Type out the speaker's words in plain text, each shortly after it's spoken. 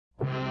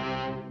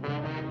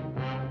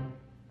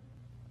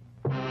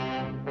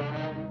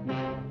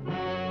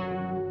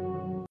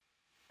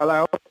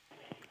Hello?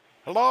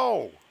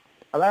 Hello.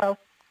 Hello?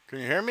 Can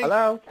you hear me?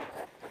 Hello?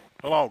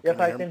 Hello. Yes, Can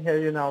you I hear me? can hear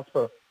you now,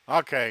 sir.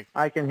 Okay.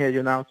 I can hear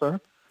you now, sir.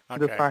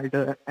 This Okay.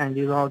 side,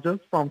 Andy Rogers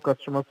from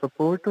customer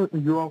support.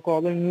 You are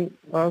calling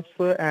us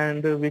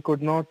and we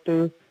could not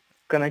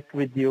connect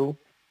with you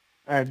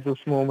at this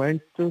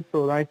moment. So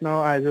right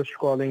now, I just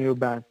calling you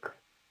back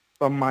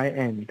from my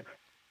end.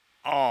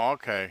 Oh,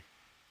 okay.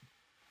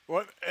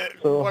 What?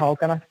 So What? how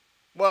can I?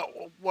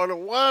 What it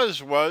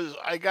was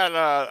I got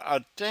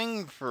a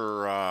thing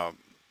for a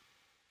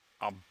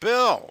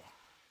bill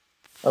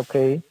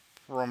Okay,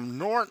 from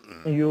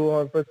Norton. you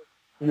are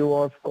you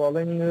was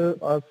calling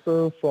us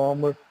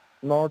from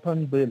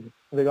Norton Bill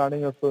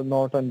regarding us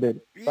Norton Bill,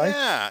 right?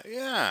 Yeah,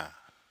 yeah.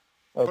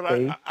 But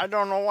Okay. I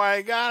don't know why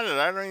I got it.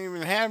 I don't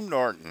even have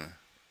Norton,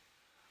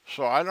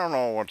 so I don't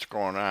know what's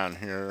going on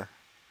here.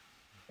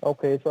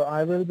 Okay, so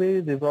I will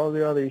be resolve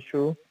your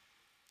issue.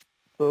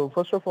 So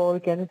first of all,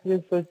 can you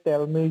please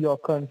tell me your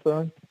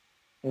concern?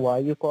 Why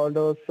you called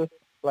us?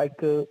 Like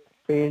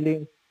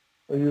failing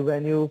you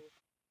when you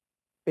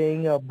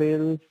paying a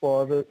bill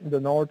for the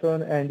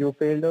Norton and you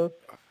failed us?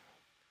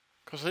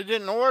 Cause I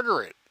didn't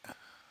order it.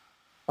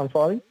 I'm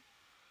sorry,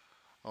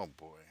 Oh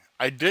boy,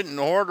 I didn't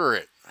order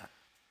it.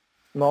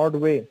 not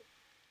way.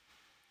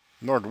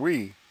 Nor do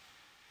we.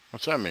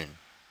 What's that mean?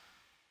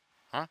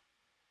 Huh?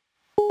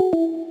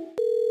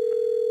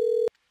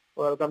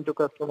 Welcome to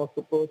customer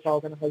support. How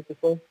can I help you,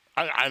 sir?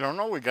 I don't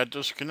know. We got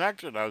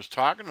disconnected. I was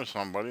talking to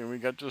somebody and we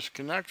got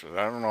disconnected.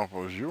 I don't know if it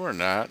was you or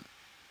not.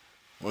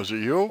 Was it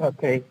you?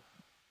 Okay.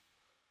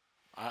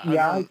 I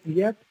Yeah. don't.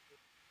 Yes.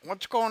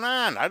 What's going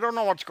on? I don't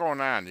know what's going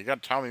on. You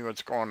got to tell me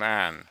what's going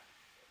on.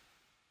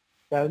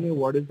 Tell me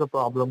what is the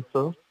problem,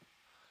 sir?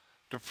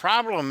 The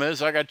problem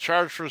is I got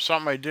charged for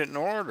something I didn't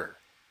order.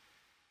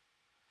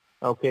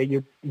 Okay.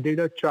 You did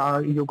a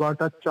charge. You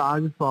got a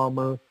charge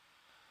from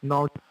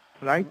not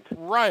right.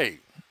 Right.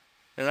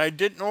 And I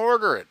didn't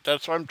order it.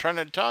 That's what I'm trying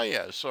to tell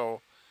you.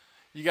 So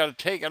you got to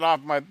take it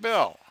off my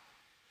bill.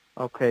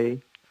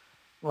 Okay.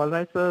 All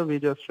right, sir. We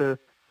just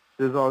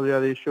resolve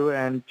your issue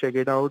and check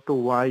it out to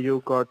why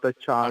you got the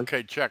charge.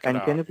 Okay, check it And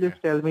out. Yeah. can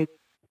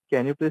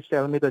you please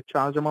tell me the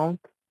charge amount?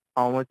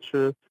 How much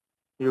you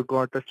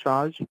got the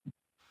charge? It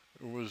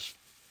was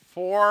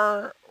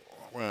four.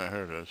 Well,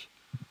 here it is.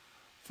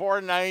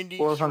 400,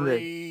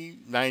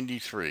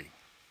 493.93.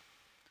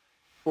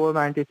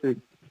 493.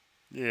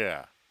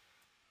 Yeah.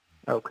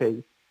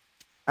 Okay.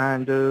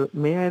 And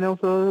may I know,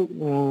 sir,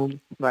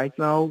 right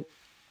now,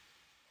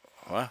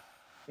 What?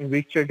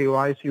 which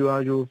device you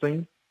are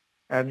using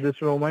at this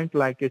moment?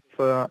 Like it's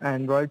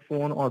Android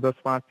phone or the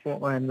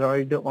smartphone,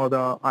 Android or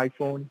the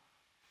iPhone?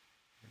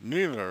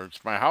 Neither.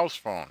 It's my house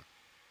phone.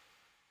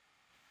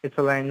 It's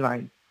a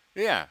landline.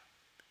 Yeah.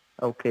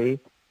 Okay.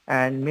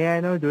 And may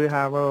I know, do you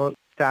have a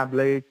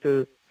tablet,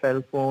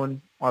 cell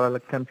phone, or a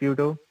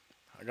computer?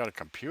 I got a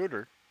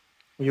computer.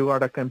 You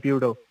got a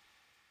computer.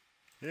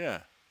 Yeah.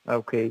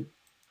 Okay.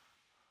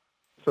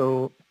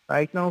 So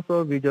right now,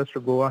 sir, we just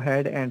go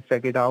ahead and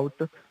check it out.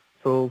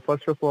 So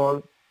first of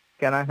all,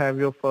 can I have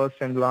your first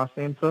and last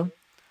name, sir?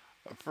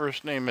 The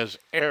first name is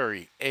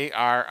Arie.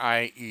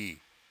 Arie.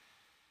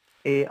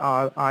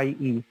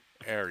 Arie.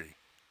 Arie.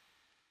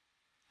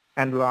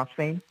 And last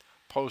name?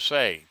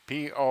 Possay.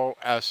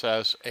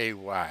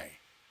 Possay.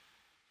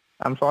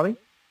 I'm sorry?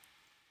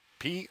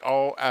 Possay.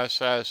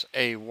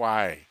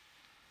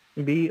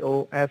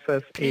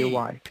 P.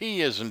 Bossay.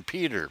 P is in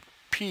Peter.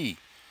 P.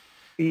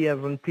 P as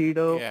in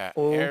Peter, Yeah.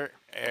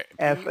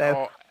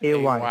 Ossay.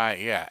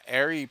 Possay. Yeah.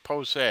 Arie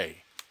Possay.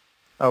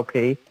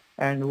 Okay.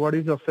 And what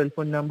is your cell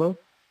phone number?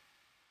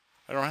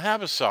 I don't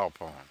have a cell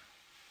phone.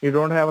 You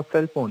don't have a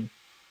cell phone.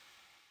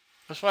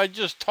 That's what I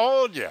just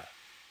told you.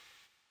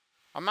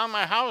 I'm on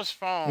my house You,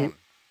 phone.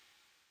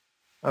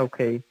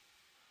 okay.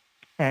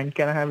 And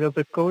can I have your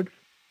zip code?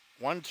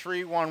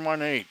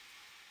 13118.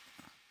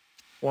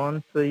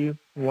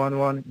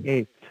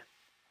 13118.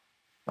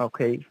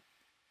 Okay.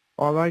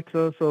 All right,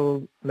 sir.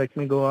 So let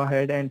me go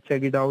ahead and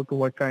check it out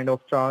what kind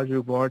of charge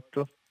you got.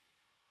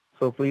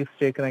 So please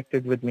stay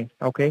connected with me.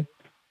 Okay.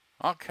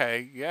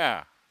 Okay,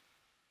 yeah.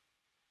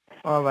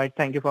 All right.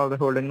 Thank you for the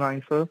holding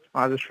line, sir.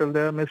 Are you still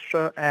there,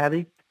 Mr.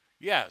 Ari?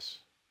 Yes.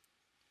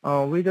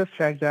 We just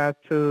checked that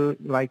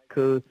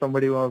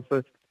somebody was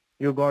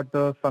you got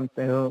the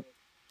something you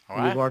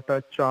What? got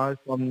a charge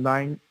from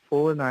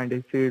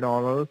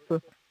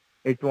 $493.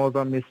 It was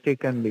a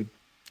mistakenly.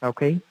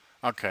 Okay.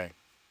 Okay.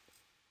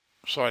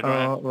 So I don't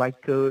have. Uh,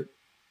 like uh,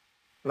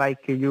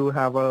 like you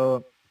have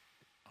a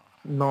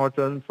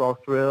Norton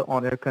software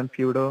on your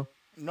computer.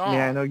 May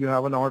I No. know you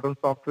have a Norton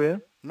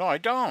software? No, I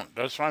don't.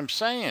 That's what I'm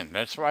saying.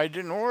 That's why I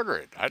didn't order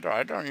it. I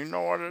don't even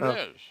know what it Uh,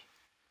 is.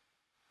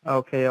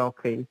 okay,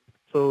 okay.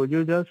 So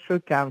you just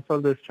should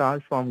cancel this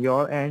charge from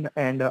your end,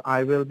 and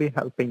I will be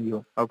helping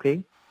you.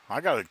 Okay.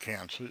 I got to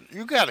cancel it.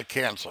 You got to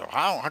cancel it.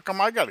 How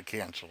come I got to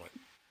cancel it?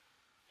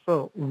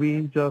 So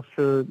we just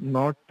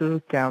not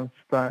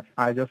cancel.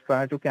 I just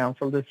try to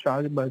cancel this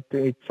charge, but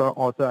it's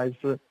authorized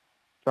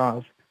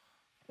charge.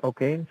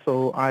 Okay.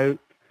 So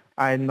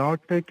I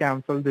not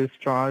cancel this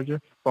charge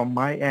from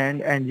my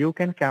end, and you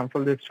can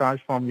cancel this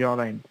charge from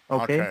your end.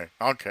 Okay.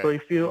 Okay. So Okay.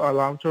 if you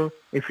allow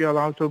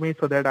to me,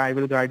 so that I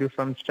will guide you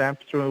some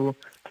steps to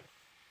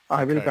Okay. All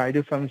right.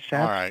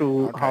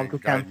 how Okay. to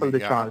Guide cancel me. the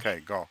Yeah. charge. Okay.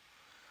 Go.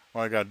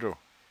 What I gotta do?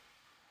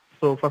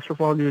 So first of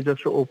all, you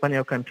just open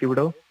your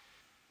computer.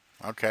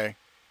 Okay.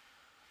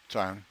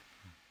 Time.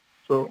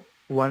 So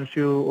once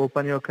you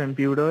open your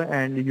computer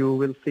and you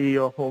will see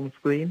your home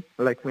screen,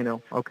 let me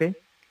know. Okay.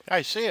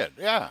 I see it.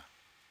 Yeah.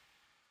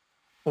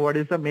 What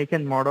is the make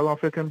and model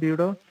of your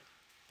computer?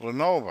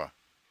 Lenovo.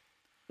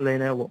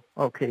 Lenovo.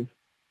 Okay.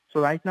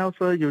 So right now,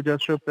 sir, you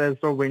just press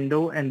the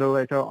window and the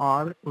letter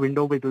R,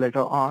 window with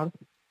letter R.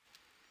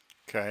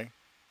 Okay.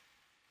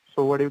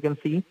 So what you can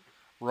see?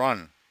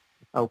 Run.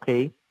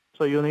 Okay.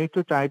 So you need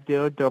to type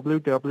there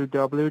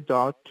www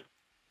dot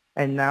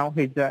and now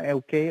hit the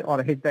OK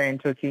or hit the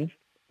enter key.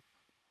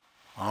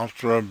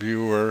 Ultra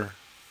viewer.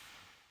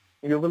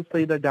 You will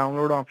see the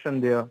download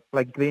option there,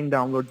 like green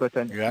download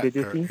button. Yeah. Did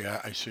you see?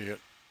 Yeah. I see it.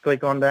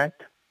 Click on that.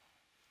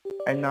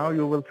 And now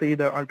you will see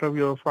the Ultra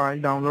Viewer file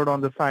download on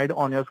the side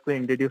on your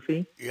screen. Did you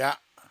see? Yeah.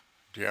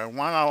 Do you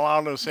want to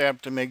allow this app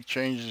to make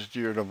changes to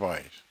your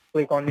device?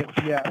 Click on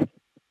yes.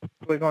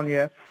 Click on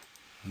yes.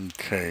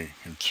 Okay.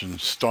 It's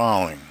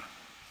installing.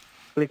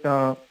 Click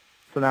so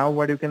now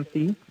what you can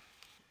see?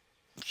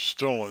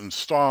 Still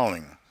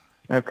installing.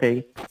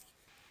 Okay.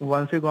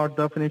 Once you got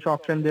the finish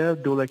option there,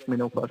 do let me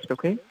know first,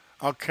 okay?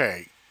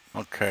 Okay.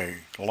 Okay.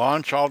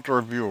 Launch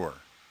Ultra Viewer.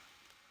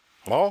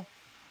 Hello?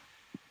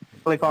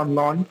 Click on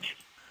launch.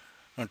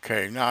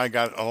 Okay. Now I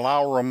got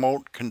allow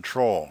remote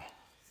control.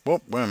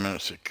 Whoop, wait a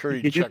minute.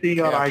 Security Did you check see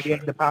your ID capture.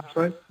 and the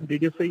password?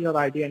 Did you see your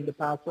ID and the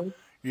password?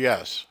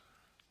 Yes.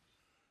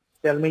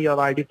 Tell me your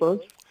ID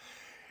first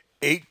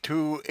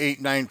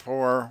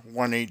 82894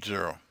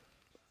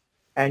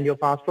 and your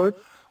password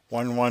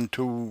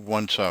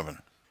 11217.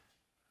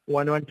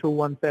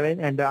 11217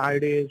 and the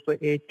ID is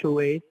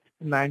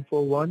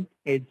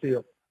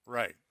 828944180.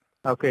 Right.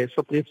 Okay,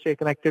 so please stay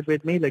connected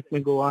with me. Let me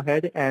go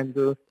ahead and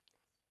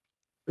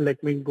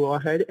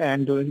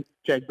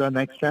check the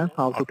next step,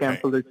 how to Okay.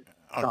 cancel the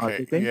charge,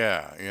 Okay. okay?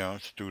 Yeah. Yeah.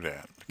 Let's do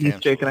that. Please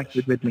stay Cancel this.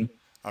 connected with me.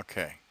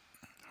 Okay.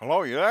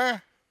 Hello. You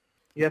there?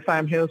 Yes,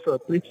 I'm here, sir.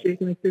 Please stay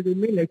connected with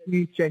me. Let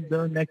me check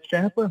the next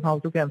step, how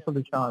to cancel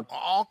the charge.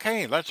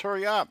 Okay. Let's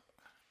hurry up.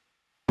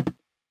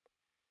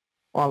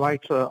 All right,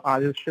 sir.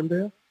 Are you still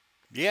there?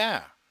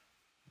 Yeah.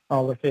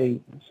 Okay.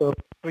 So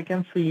we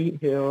can see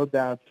here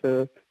that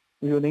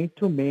you need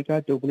to make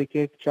a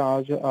duplicate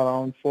charge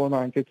around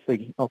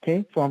 493,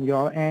 okay, from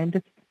your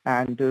end,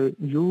 and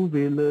you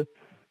will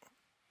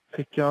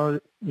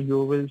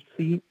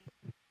see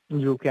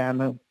you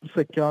can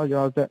secure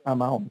your the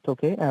amount,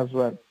 okay, as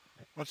well.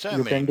 What's that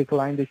You can mean?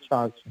 decline the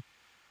charge,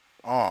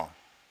 Oh.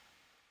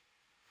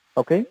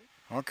 okay?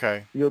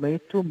 Okay. You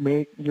need to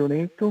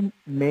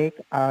make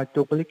a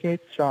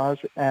duplicate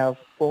charge of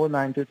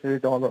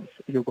 $493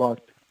 you got,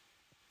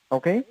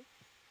 okay?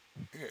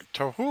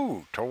 To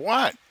who? To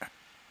what?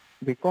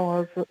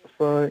 Because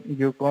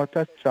you got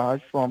a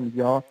charge from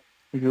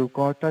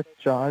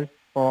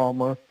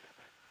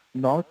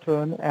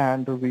Norton,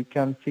 and we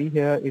can see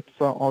here it's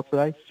an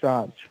authorized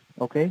charge,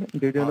 okay?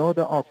 Did you Uh, know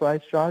the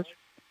authorized charge?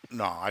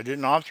 no, I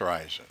didn't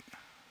authorize it.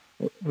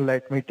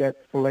 Let me tell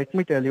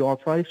you,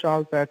 authorized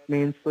charge, that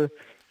means the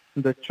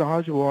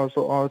charge was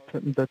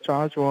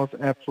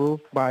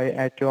approved by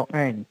at your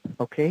end.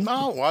 Okay,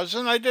 No, it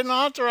wasn't. I didn't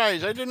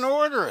authorize. I didn't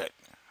order it.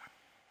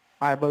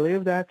 I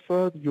believe that,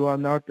 sir, you are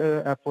not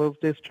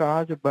approved this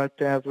charge, but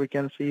as we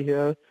can see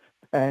here,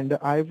 and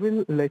I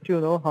will let you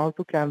know how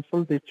to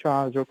cancel the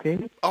charge.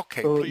 Okay,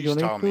 Okay, so please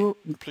tell me.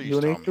 Please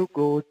tell me.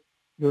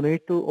 you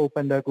need to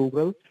open the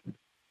Google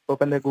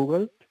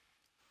All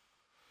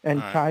and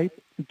right.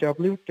 type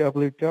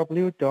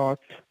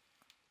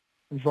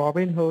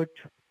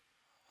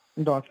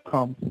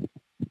www.robinhood.com.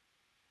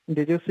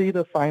 Did you see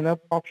the sign up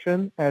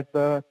option at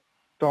the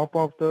top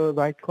of the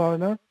right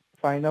corner?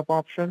 Sign up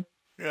option.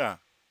 Yeah.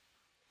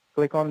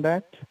 Click on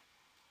that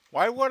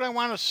Why would I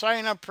want to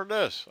sign up for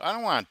this? I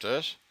don't want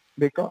this.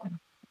 because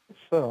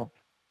so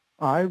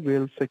I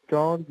will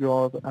secure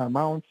your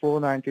amount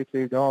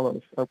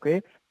 $493.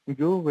 Okay,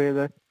 you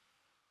will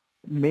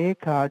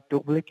make a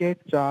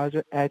duplicate charge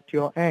at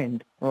your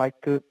end. Like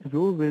you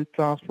will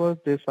transfer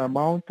this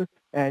amount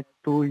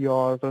to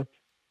your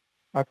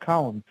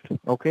account.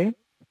 Okay,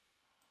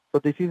 so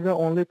this is the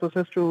only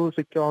process to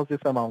secure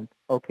this amount.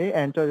 Okay,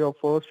 enter your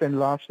first and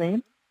last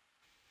name.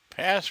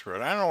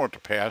 Password. I don't know what the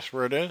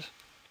password is.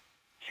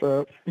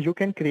 So you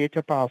can create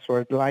a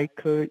password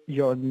like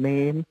your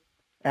name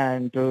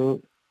and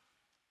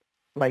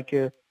like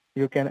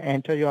you can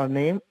enter your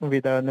name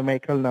with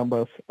numerical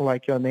numbers.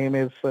 Like your name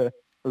is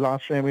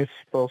last name is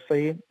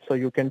Posey, so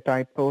you can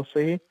type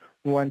Posey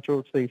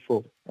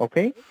 1234.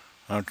 Okay,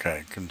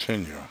 Okay,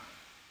 continue.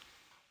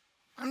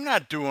 I'm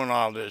not doing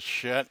all this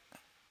shit.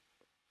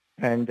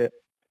 and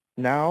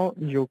now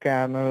you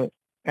can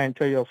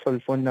enter your cell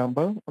phone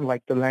number,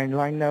 like the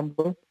landline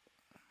number.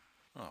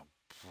 Oh,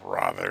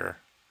 brother.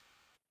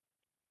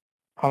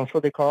 Answer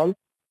the call.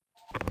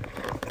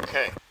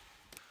 Okay.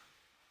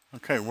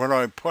 Okay, where do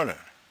I put it?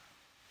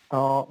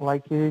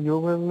 Like you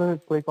will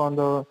click on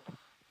the,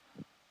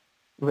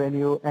 when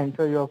you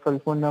enter your cell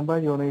phone number,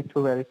 you need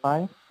to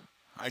verify.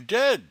 I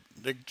did.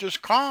 They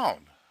just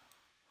called.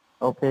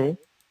 Okay.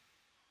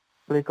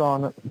 Click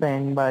on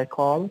send by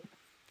call.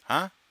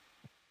 Huh?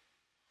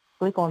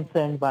 Click on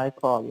send by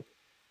call.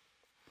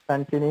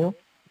 Continue.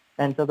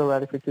 Enter the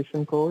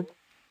verification code.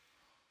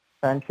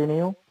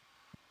 Continue.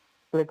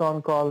 Click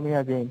on call me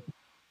again.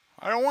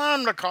 I don't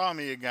want them to call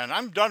me again.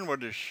 I'm done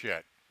with this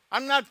shit.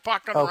 I'm not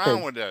fucking around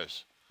Okay. with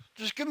this.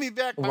 Just give me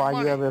back my Why you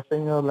are money.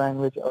 wasting your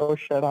language? Oh,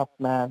 shut up,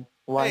 man.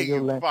 Hey,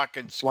 you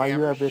fucking Why you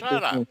scammer, have shut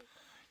wasted up. me?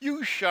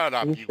 You shut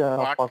up, You you shut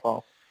up, fuck. fuck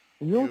off.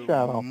 You You shut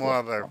up, fuck off.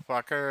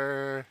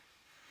 motherfucker.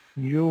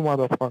 You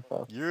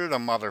motherfucker. You're the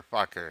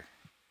motherfucker.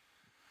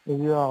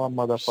 You are a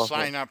motherfucker.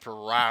 Sign up for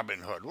Robin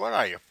Hood. What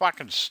are you,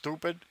 fucking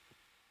stupid?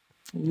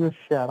 You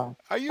shut up,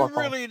 Are you fuck off.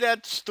 really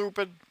that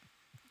stupid?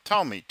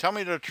 Tell me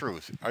the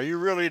truth. Are you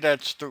really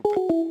that stupid?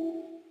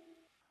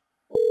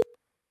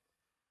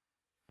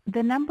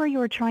 The number you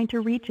are trying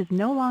to reach is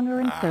no longer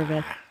in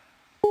service. Ah,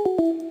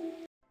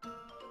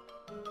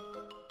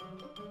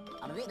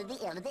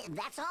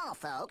 That's all,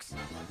 folks.